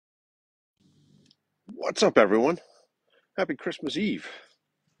What's up, everyone? Happy Christmas Eve.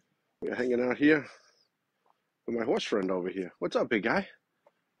 We're hanging out here with my horse friend over here. What's up, big guy?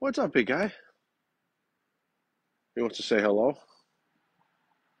 What's up, big guy? He wants to say hello.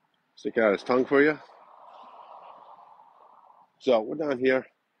 Stick out his tongue for you. So we're down here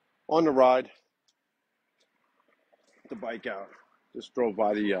on the ride, the bike out. Just drove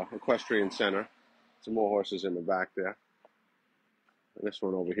by the Equestrian Center. Some more horses in the back there. And this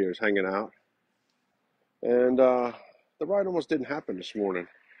one over here is hanging out. And the ride almost didn't happen this morning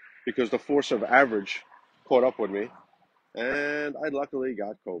because the force of average caught up with me. And I luckily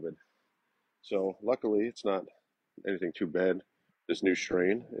got COVID. So luckily it's not anything too bad. This new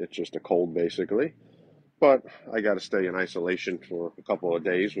strain, it's just a cold basically. But I got to stay in isolation for a couple of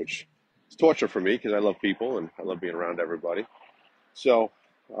days, which is torture for me because I love people and I love being around everybody. So,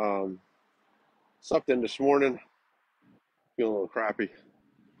 slept in this morning, feeling a little crappy.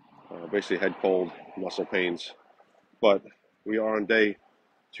 Basically, head cold, muscle pains. But we are on day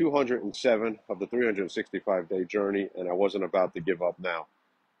 207 of the 365-day journey, and I wasn't about to give up now.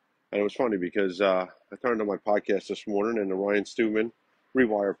 And it was funny because I turned on my podcast this morning, and the Ryan Stewman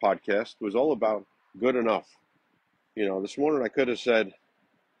Rewire podcast was all about good enough. This morning I could have said,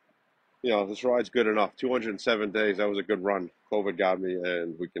 this ride's good enough. 207 days, that was a good run. COVID got me,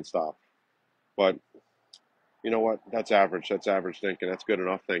 and we can stop. But you know what? That's average. That's average thinking. That's good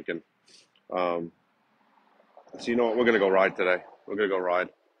enough thinking. So you know what? We're going to go ride today. We're going to go ride.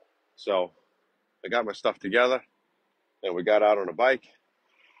 So I got my stuff together, and we got out on a bike,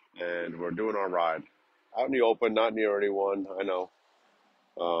 and we're doing our ride. Out in the open, not near anyone. I know.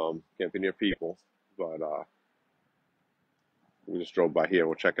 Can't be near people, but we just drove by here.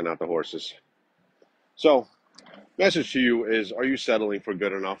 We're checking out the horses. So, message to you is: are you settling for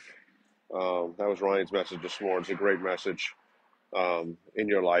good enough? That was Ryan's message this morning. It's a great message. In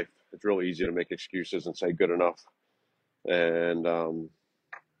your life, it's really easy to make excuses and say good enough, and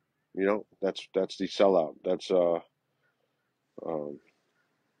that's the sellout. Um,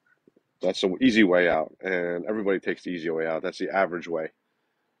 that's the easy way out, and everybody takes the easy way out. That's the average way,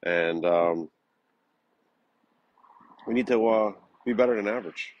 and we need to be better than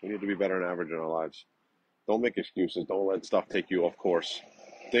average. We need to be better than average in our lives. Don't make excuses. Don't let stuff take you off course.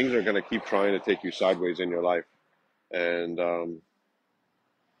 Things are going to keep trying to take you sideways in your life, and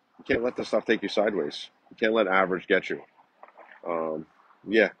you can't let the stuff take you sideways. You can't let average get you.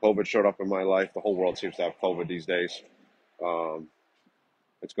 Yeah, COVID showed up in my life. The whole world seems to have COVID these days. Um,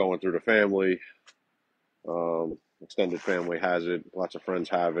 it's going through the family. Extended family has it. Lots of friends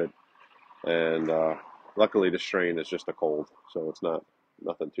have it. And luckily, the strain is just a cold, so it's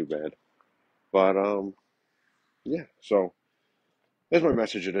nothing too bad. But yeah, so there's my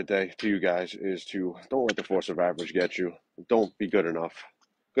message of the day to you guys is to don't let the force of average get you. Don't be good enough.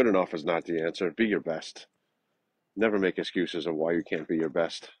 Good enough is not the answer. Be your best. Never make excuses of why you can't be your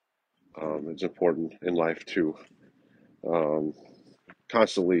best. It's important in life to um,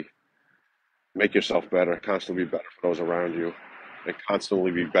 constantly make yourself better, constantly be better for those around you, and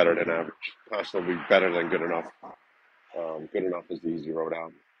constantly be better than average, constantly be better than good enough. Good enough is the easy road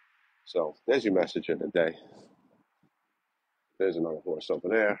out. So there's your message of the day. There's another horse over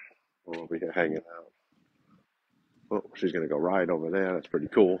there. We're over here hanging out. Oh, she's going to go ride over there. That's pretty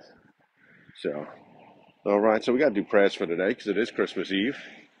cool. So, all right. So we got to do prayers for today because it is Christmas Eve.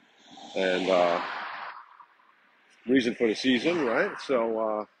 And reason for the season, right?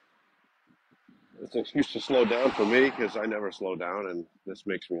 So it's an excuse to slow down for me because I never slow down, and this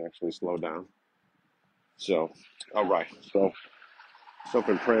makes me actually slow down. So, all right. So,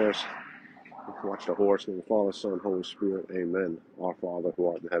 open prayers. Watch the horse. In the Father, Son, Holy Spirit. Amen. Our Father who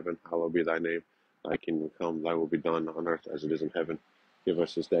art in heaven, hallowed be thy name. Thy kingdom come, thy will be done on earth as it is in heaven. Give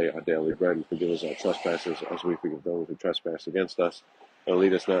us this day our daily bread, and forgive us our trespasses as we forgive those who trespass against us. And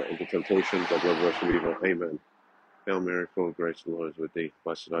lead us not into temptation, but deliver us from evil. Amen. Hail Mary, full of grace, the Lord is with thee.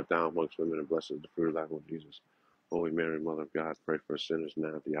 Blessed art thou amongst women, and blessed is the fruit of thy womb, Jesus. Holy Mary, Mother of God, pray for us sinners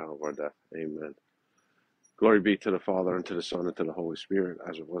now at the hour of our death. Amen. Glory be to the Father, and to the Son, and to the Holy Spirit,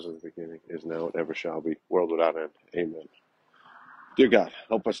 as it was in the beginning, is now, and ever shall be, world without end. Amen. Dear God,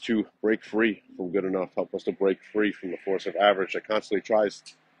 help us to break free from good enough. Help us to break free from the force of average that constantly tries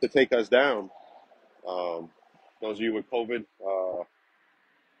to take us down. Those of you with COVID,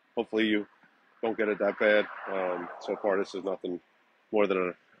 hopefully you don't get it that bad. So far, this is nothing more than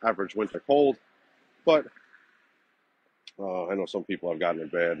an average winter cold. But I know some people have gotten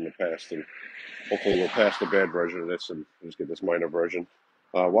it bad in the past, and hopefully we'll pass the bad version of this and just get this minor version.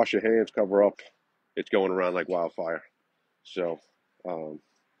 Wash your hands, cover up. It's going around like wildfire. So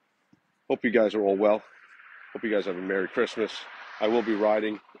hope you guys are all well. Hope you guys have a Merry Christmas. I will be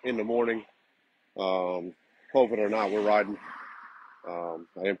riding in the morning COVID or not, we're riding. I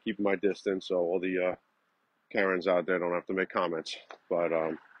am keeping my distance, so all the Karens out there don't have to make comments. But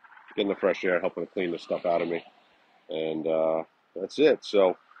getting the fresh air, helping to clean the stuff out of me. And that's it.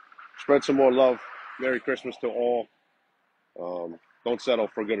 So spread some more love. Merry Christmas to all. Don't settle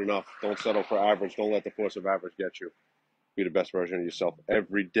for good enough. Don't settle for average. Don't let the force of average get you. Be the best version of yourself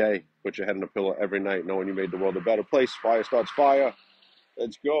every day. Put your head on a pillow every night, knowing you made the world a better place. Fire starts fire.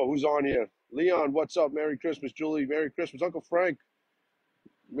 Let's go. Who's on here? Leon, what's up? Merry Christmas. Julie, Merry Christmas. Uncle Frank,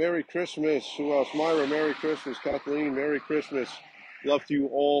 Merry Christmas. Who else? Myra, Merry Christmas. Kathleen, Merry Christmas. Love to you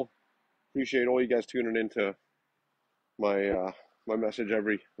all. Appreciate all you guys tuning into my message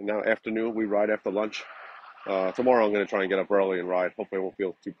every now afternoon. We ride after lunch. Tomorrow I'm going to try and get up early and ride. Hopefully I won't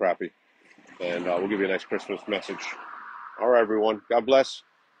feel too crappy. And we'll give you a nice Christmas message. All right, everyone. God bless.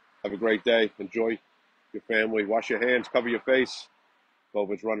 Have a great day. Enjoy your family. Wash your hands. Cover your face.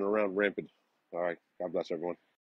 COVID's running around rampant. All right. God bless everyone.